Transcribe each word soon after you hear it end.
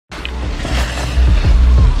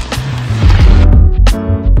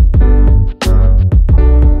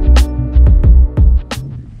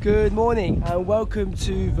Good morning and welcome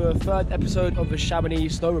to the third episode of the Chamonix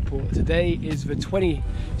Snow Report. Today is the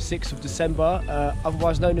 26th of December,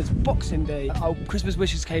 otherwise known as Boxing Day. Our Christmas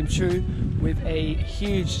wishes came true with a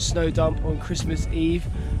huge snow dump on Christmas Eve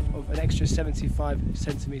of an extra 75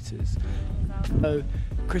 centimetres. So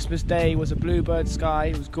Christmas Day was a bluebird sky,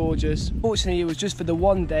 it was gorgeous. Fortunately it was just for the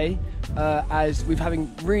one day, as we're having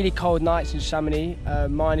really cold nights in Chamonix,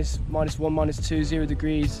 minus 1, minus 2, 0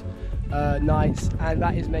 degrees nights, and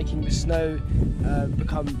that is making the snow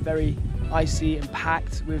become very icy and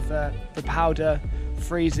packed with the powder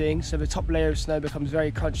freezing, so the top layer of snow becomes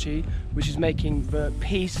very crunchy, which is making the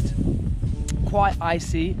piste quite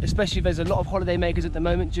icy, especially if there's a lot of holiday makers at the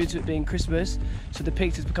moment due to it being Christmas, so the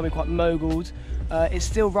piste is becoming quite moguled. It's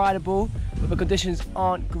still rideable, but the conditions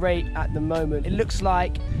aren't great at the moment. It looks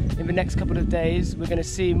like in the next couple of days we're going to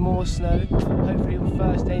see more snow, hopefully on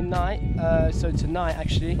Thursday night, so tonight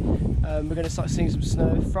actually, we're going to start seeing some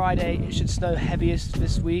snow. Friday it should snow heaviest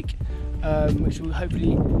this week, which will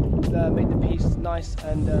hopefully make the piste nice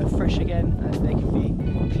and fresh again, and they can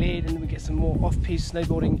be cleared and we get some more off-piste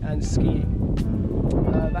snowboarding and skiing.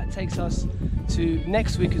 That takes us to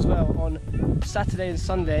next week as well. On Saturday and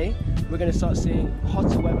Sunday we're going to start seeing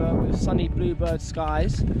hotter weather with sunny bluebird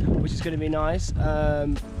skies, which is going to be nice,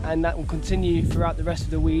 and that will continue throughout the rest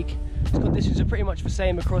of the week. The conditions are pretty much the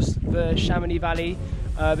same across the Chamonix Valley.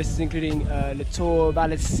 This is including Le Tour,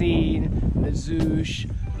 Vallecines, Les Ouches,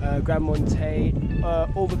 Grand Monte.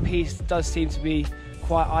 All the piste does seem to be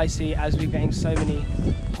quite icy as we're getting so many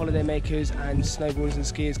holiday makers and snowboarders and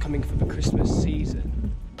skiers coming for the Christmas season.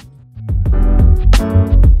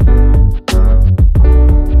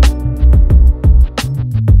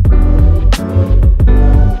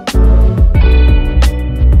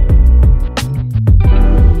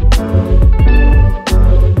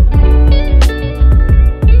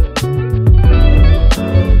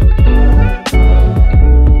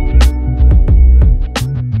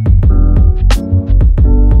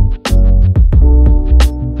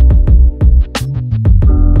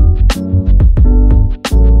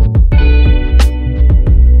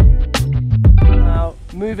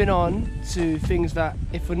 Moving on to things that,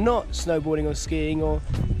 if we're not snowboarding or skiing, or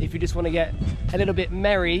if you just want to get a little bit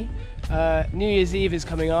merry, New Year's Eve is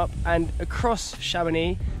coming up, and across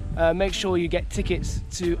Chamonix, make sure you get tickets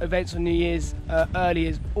to events on New Year's early,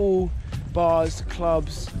 as all bars,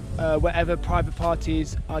 clubs, wherever private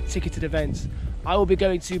parties are ticketed events. I will be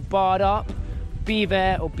going to Barred Up, Be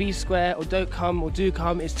There or Be Square, or Don't Come or Do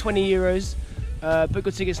Come. It's €20. Book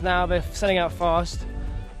your tickets now, they're selling out fast.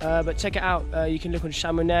 But check it out, you can look on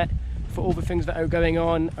Chamonix for all the things that are going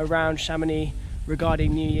on around Chamonix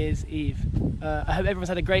regarding New Year's Eve. I hope everyone's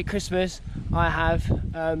had a great Christmas. I have,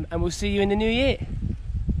 and we'll see you in the new year.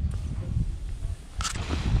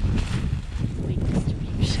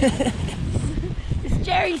 It's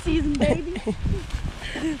cherry season, baby.